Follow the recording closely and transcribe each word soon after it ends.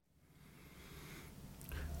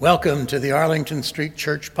Welcome to the Arlington Street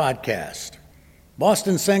Church Podcast.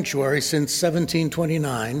 Boston Sanctuary since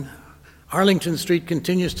 1729, Arlington Street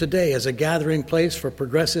continues today as a gathering place for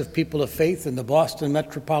progressive people of faith in the Boston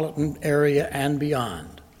metropolitan area and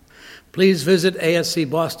beyond. Please visit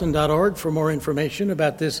ascboston.org for more information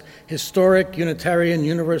about this historic Unitarian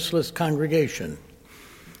Universalist congregation.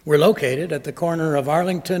 We're located at the corner of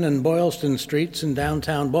Arlington and Boylston Streets in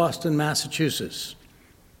downtown Boston, Massachusetts.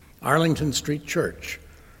 Arlington Street Church,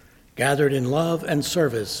 gathered in love and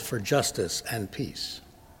service for justice and peace.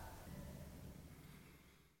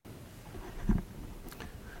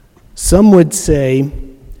 Some would say,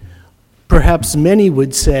 perhaps many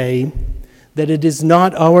would say, that it is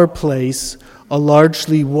not our place, a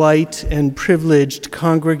largely white and privileged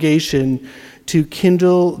congregation, to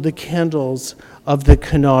kindle the candles of the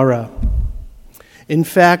Kinara. In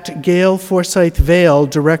fact, Gail Forsyth Vail,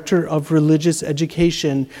 Director of Religious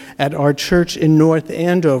Education at our church in North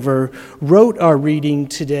Andover, wrote our reading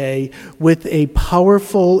today with a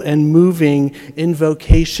powerful and moving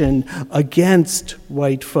invocation against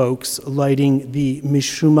white folks lighting the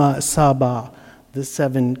Mishuma Saba, the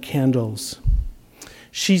 7 candles.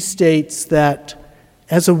 She states that,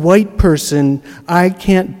 as a white person, I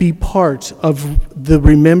can't be part of the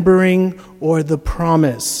remembering or the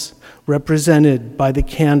promise represented by the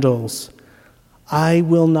candles. I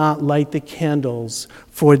will not light the candles,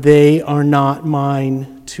 for they are not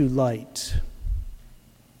mine to light.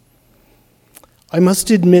 I must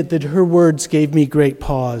admit that her words gave me great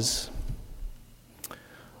pause.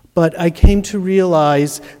 But I came to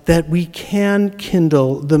realize that we can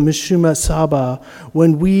kindle the Mishuma Saba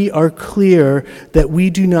when we are clear that we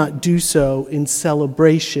do not do so in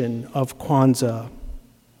celebration of Kwanzaa.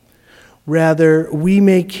 Rather, we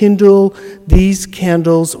may kindle these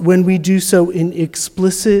candles when we do so in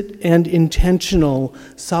explicit and intentional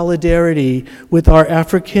solidarity with our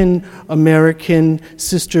African American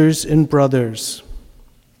sisters and brothers.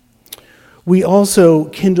 We also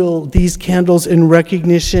kindle these candles in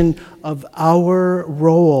recognition of our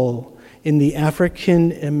role in the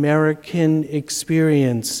African American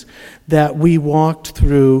experience that we walked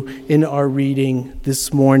through in our reading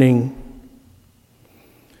this morning.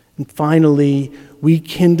 And finally, we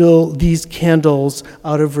kindle these candles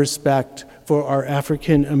out of respect for our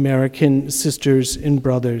African American sisters and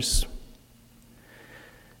brothers.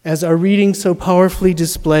 As our reading so powerfully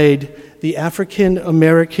displayed, the African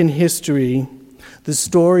American history, the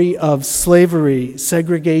story of slavery,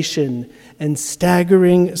 segregation, and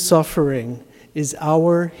staggering suffering is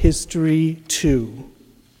our history too.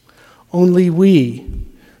 Only we,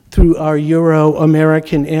 through our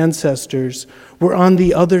Euro-American ancestors, were on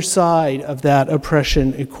the other side of that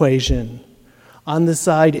oppression equation, on the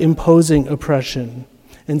side imposing oppression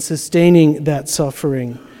and sustaining that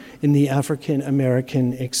suffering in the African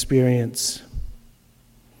American experience.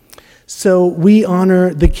 So we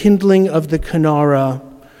honor the kindling of the Kinara,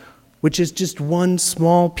 which is just one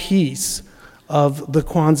small piece of the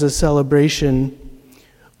Kwanzaa celebration,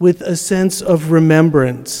 with a sense of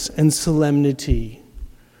remembrance and solemnity,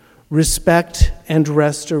 respect and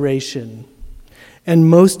restoration, and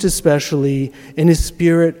most especially in a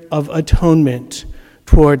spirit of atonement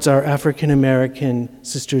towards our African American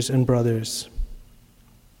sisters and brothers.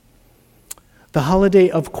 The holiday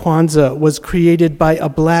of Kwanzaa was created by a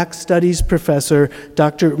Black Studies professor,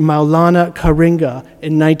 Dr. Maulana Karinga,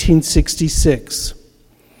 in 1966.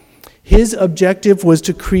 His objective was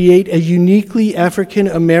to create a uniquely African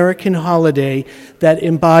American holiday that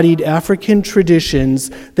embodied African traditions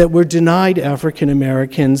that were denied African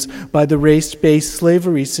Americans by the race-based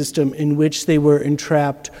slavery system in which they were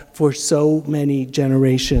entrapped for so many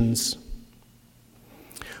generations.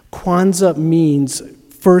 Kwanzaa means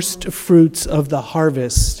first fruits of the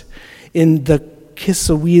harvest in the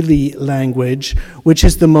Kiswahili language, which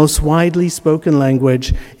is the most widely spoken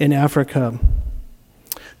language in Africa.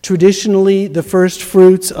 Traditionally, the first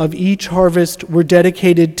fruits of each harvest were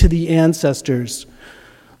dedicated to the ancestors,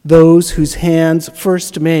 those whose hands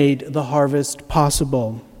first made the harvest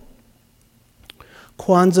possible.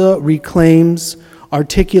 Kwanzaa reclaims,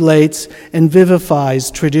 articulates, and vivifies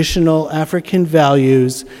traditional African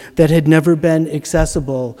values that had never been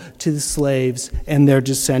accessible to the slaves and their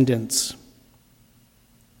descendants.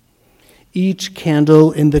 Each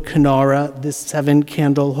candle in the Kinara, this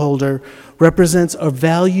 7-candle holder, represents a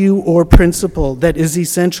value or principle that is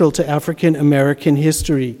essential to African American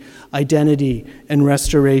history, identity, and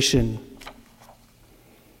restoration.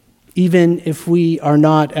 Even if we are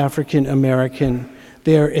not African American,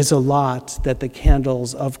 there is a lot that the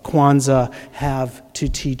candles of Kwanzaa have to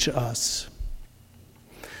teach us.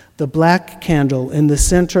 The black candle in the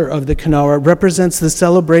center of the Kinara represents the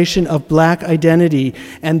celebration of black identity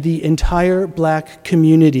and the entire black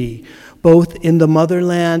community, both in the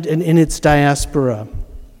motherland and in its diaspora.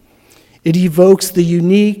 It evokes the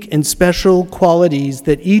unique and special qualities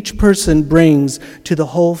that each person brings to the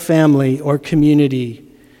whole family or community.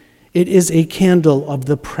 It is a candle of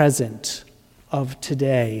the present, of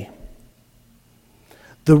today.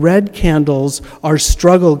 The red candles are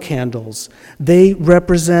struggle candles. They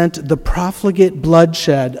represent the profligate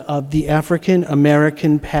bloodshed of the African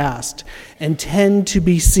American past and tend to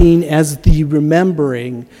be seen as the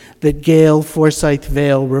remembering that Gail Forsyth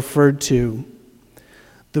Vail referred to.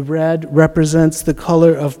 The red represents the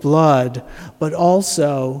color of blood, but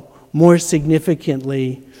also, more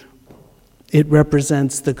significantly, it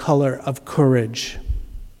represents the color of courage.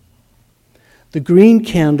 The green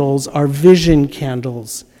candles are vision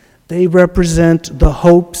candles. They represent the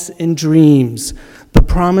hopes and dreams, the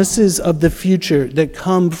promises of the future that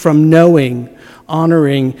come from knowing,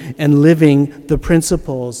 honoring, and living the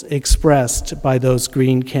principles expressed by those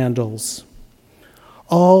green candles.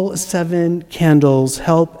 All 7 candles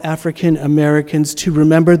help African Americans to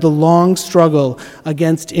remember the long struggle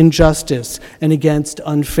against injustice and against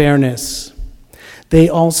unfairness. They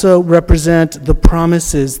also represent the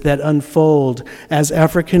promises that unfold as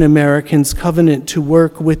African Americans covenant to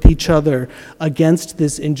work with each other against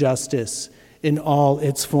this injustice in all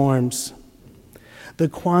its forms. The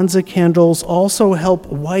Kwanzaa candles also help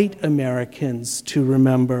white Americans to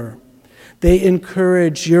remember. They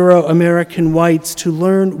encourage Euro-American whites to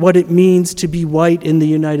learn what it means to be white in the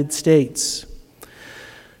United States,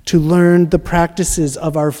 to learn the practices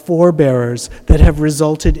of our forebears that have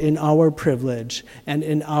resulted in our privilege and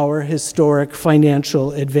in our historic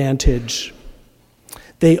financial advantage.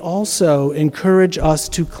 They also encourage us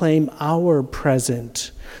to claim our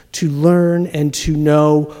present, to learn and to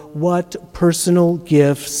know what personal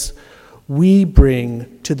gifts we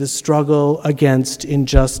bring to the struggle against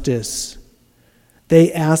injustice.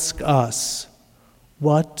 They ask us,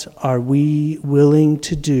 what are we willing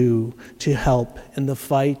to do to help in the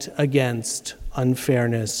fight against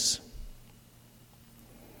unfairness?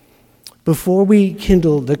 Before we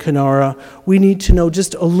kindle the Kinara, we need to know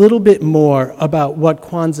just a little bit more about what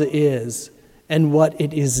Kwanzaa is and what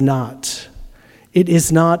it is not. It is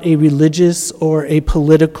not a religious or a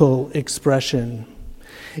political expression.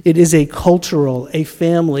 It is a cultural, a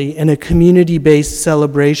family, and a community-based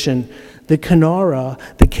celebration. The Kinara,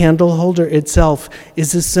 the candle holder itself,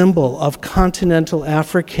 is a symbol of continental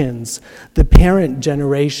Africans, the parent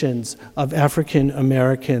generations of African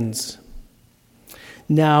Americans.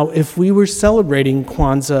 Now, if we were celebrating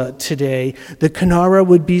Kwanzaa today, the Kinara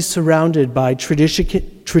would be surrounded by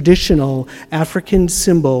traditional African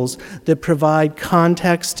symbols that provide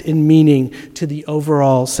context and meaning to the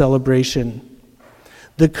overall celebration.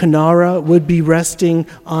 The Kinara would be resting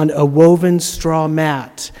on a woven straw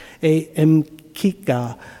mat, a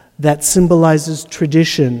mkika, that symbolizes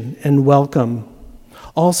tradition and welcome.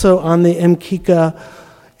 Also on the mkika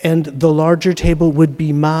and the larger table would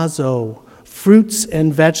be mazo, fruits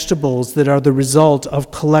and vegetables that are the result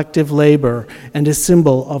of collective labor and a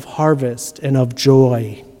symbol of harvest and of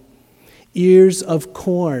joy. Ears of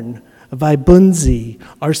corn, vibunzi,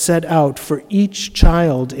 are set out for each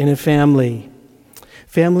child in a family.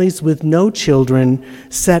 Families with no children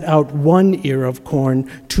set out 1 ear of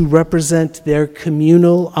corn to represent their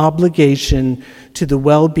communal obligation to the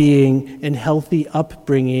well-being and healthy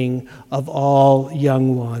upbringing of all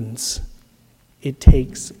young ones. It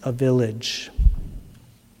takes a village.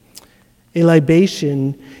 A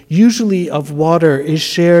libation, usually of water, is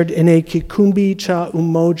shared in a kikumbi cha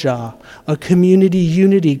umoja, a community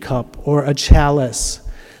unity cup or a chalice.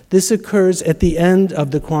 This occurs at the end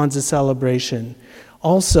of the Kwanzaa celebration.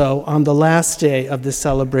 Also, on the last day of the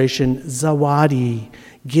celebration, zawadi,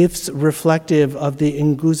 gifts reflective of the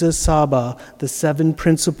Nguzo Saba, the 7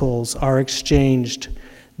 principles, are exchanged.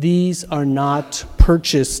 These are not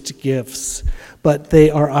purchased gifts, but they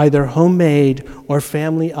are either homemade or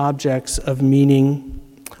family objects of meaning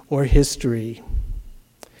or history.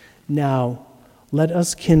 Now, let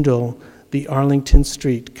us kindle the Arlington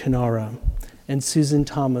Street Kinara, and Susan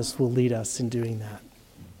Thomas will lead us in doing that.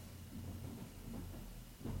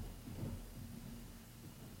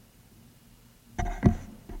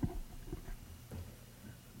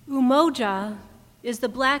 Umoja is the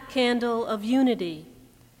black candle of unity.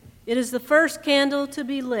 It is the first candle to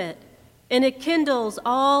be lit, and it kindles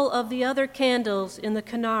all of the other candles in the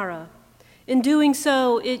Kinara. In doing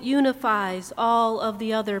so, it unifies all of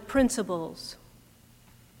the other principles.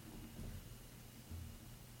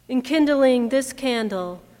 In kindling this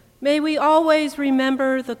candle, may we always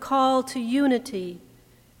remember the call to unity.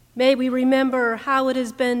 May we remember how it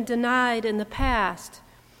has been denied in the past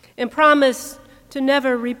and promise to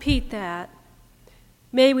never repeat that.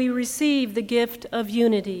 May we receive the gift of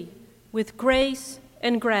unity with grace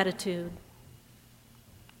and gratitude.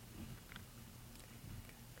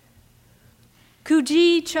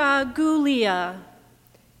 Kujichagulia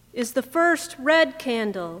is the first red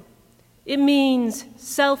candle. It means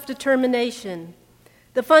self-determination,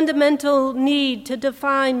 the fundamental need to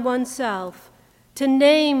define oneself, to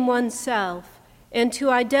name oneself, and to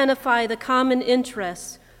identify the common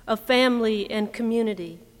interests of family and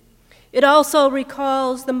community. It also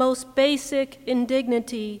recalls the most basic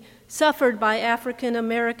indignity suffered by African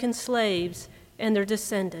American slaves and their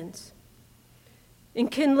descendants. In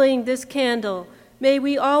kindling this candle, may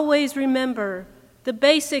we always remember the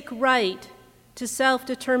basic right to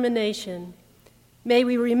self-determination. May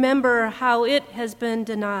we remember how it has been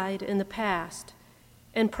denied in the past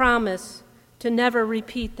and promise to never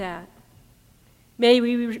repeat that. May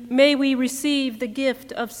we receive the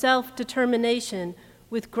gift of self-determination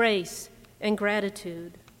with grace and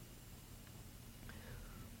gratitude.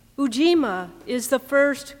 Ujima is the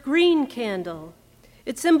first green candle.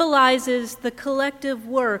 It symbolizes the collective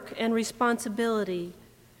work and responsibility,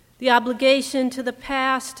 the obligation to the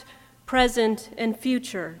past, present, and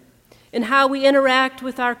future, in how we interact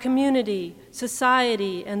with our community,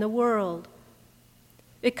 society, and the world.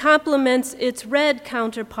 It complements its red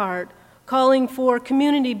counterpart, calling for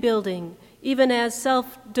community building, even as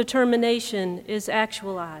self-determination is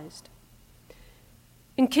actualized.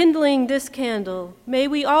 In kindling this candle, may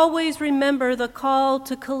we always remember the call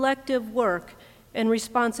to collective work and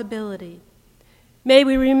responsibility. May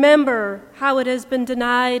we remember how it has been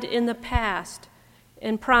denied in the past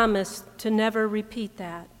and promise to never repeat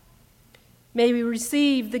that. May we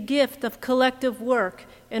receive the gift of collective work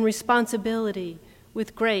and responsibility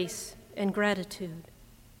with grace and gratitude.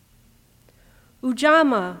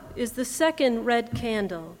 Ujamaa is the second red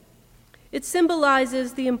candle. It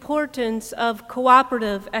symbolizes the importance of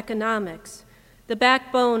cooperative economics, the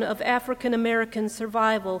backbone of African American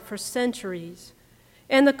survival for centuries,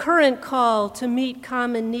 and the current call to meet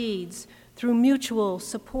common needs through mutual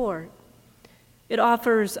support. It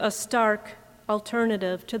offers a stark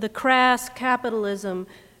alternative to the crass capitalism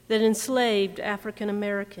that enslaved African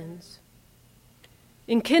Americans.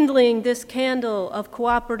 In kindling this candle of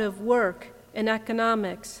cooperative work and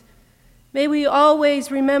economics, may we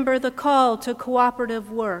always remember the call to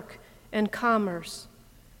cooperative work and commerce.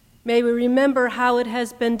 May we remember how it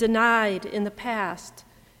has been denied in the past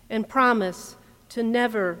and promise to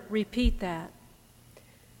never repeat that.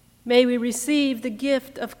 May we receive the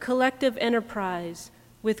gift of collective enterprise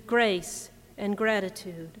with grace and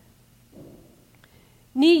gratitude.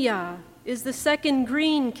 Niya is the second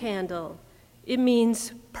green candle. It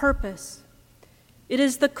means purpose. It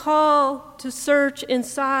is the call to search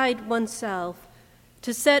inside oneself,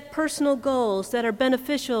 to set personal goals that are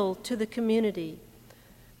beneficial to the community,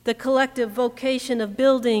 the collective vocation of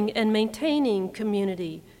building and maintaining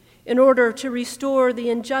community in order to restore the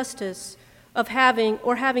injustice of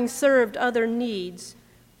having served other needs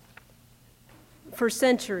for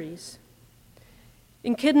centuries.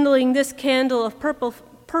 In kindling this candle of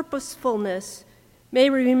purposefulness, may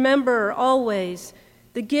we remember always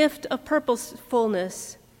the gift of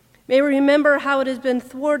purposefulness. May we remember how it has been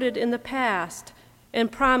thwarted in the past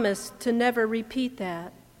and promise to never repeat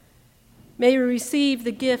that. May we receive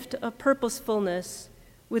the gift of purposefulness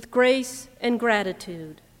with grace and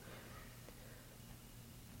gratitude.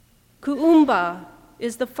 Kuumba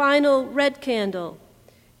is the final red candle.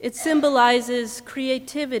 It symbolizes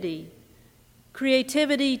creativity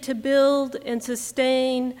to build and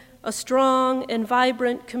sustain a strong and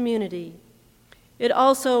vibrant community. It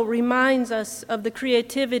also reminds us of the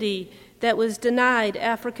creativity that was denied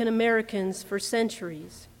African Americans for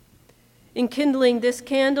centuries. In kindling this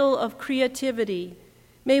candle of creativity,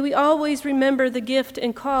 may we always remember the gift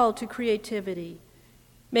and call to creativity.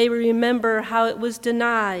 May we remember how it was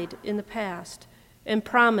denied in the past and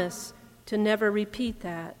promise to never repeat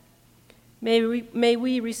that. May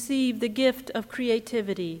we receive the gift of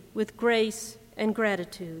creativity with grace and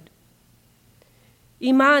gratitude.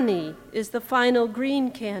 Imani is the final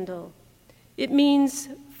green candle. It means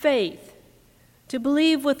faith, to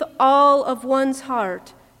believe with all of one's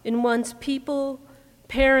heart in one's people,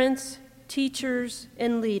 parents, teachers,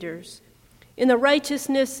 and leaders, in the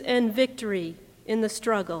righteousness and victory in the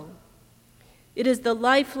struggle. It is the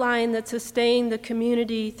lifeline that sustained the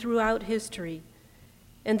community throughout history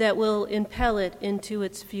and that will impel it into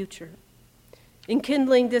its future. In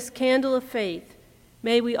kindling this candle of faith,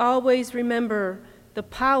 may we always remember the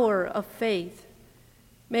power of faith.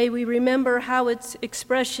 May we remember how its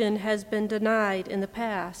expression has been denied in the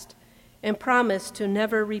past and promise to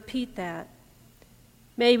never repeat that.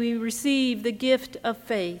 May we receive the gift of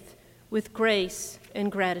faith with grace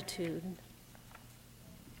and gratitude.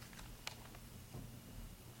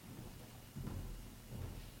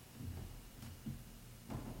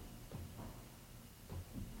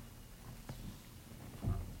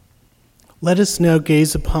 Let us now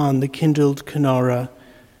gaze upon the kindled Kinara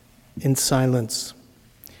in silence,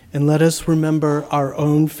 and let us remember our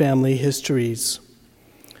own family histories.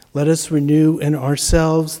 Let us renew in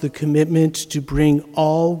ourselves the commitment to bring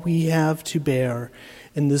all we have to bear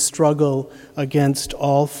in the struggle against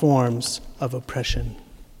all forms of oppression.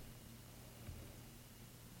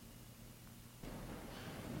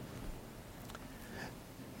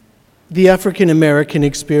 The African American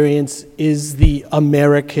experience is the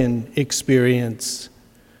American experience.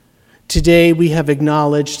 Today we have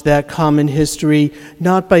acknowledged that common history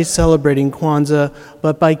not by celebrating Kwanzaa,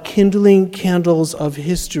 but by kindling candles of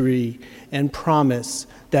history and promise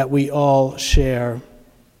that we all share.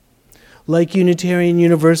 Like Unitarian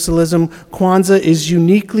Universalism, Kwanzaa is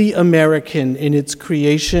uniquely American in its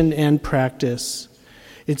creation and practice.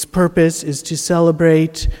 Its purpose is to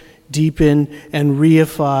celebrate, deepen, and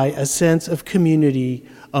reify a sense of community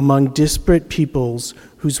among disparate peoples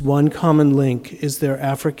whose one common link is their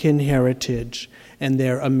African heritage and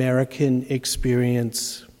their American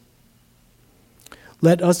experience.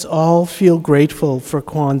 Let us all feel grateful for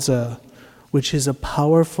Kwanzaa, which is a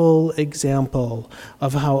powerful example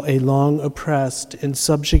of how a long oppressed and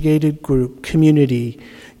subjugated community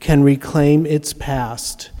can reclaim its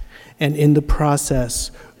past and in the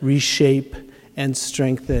process reshape and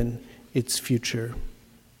strengthen its future.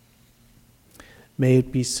 May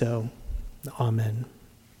it be so. Amen.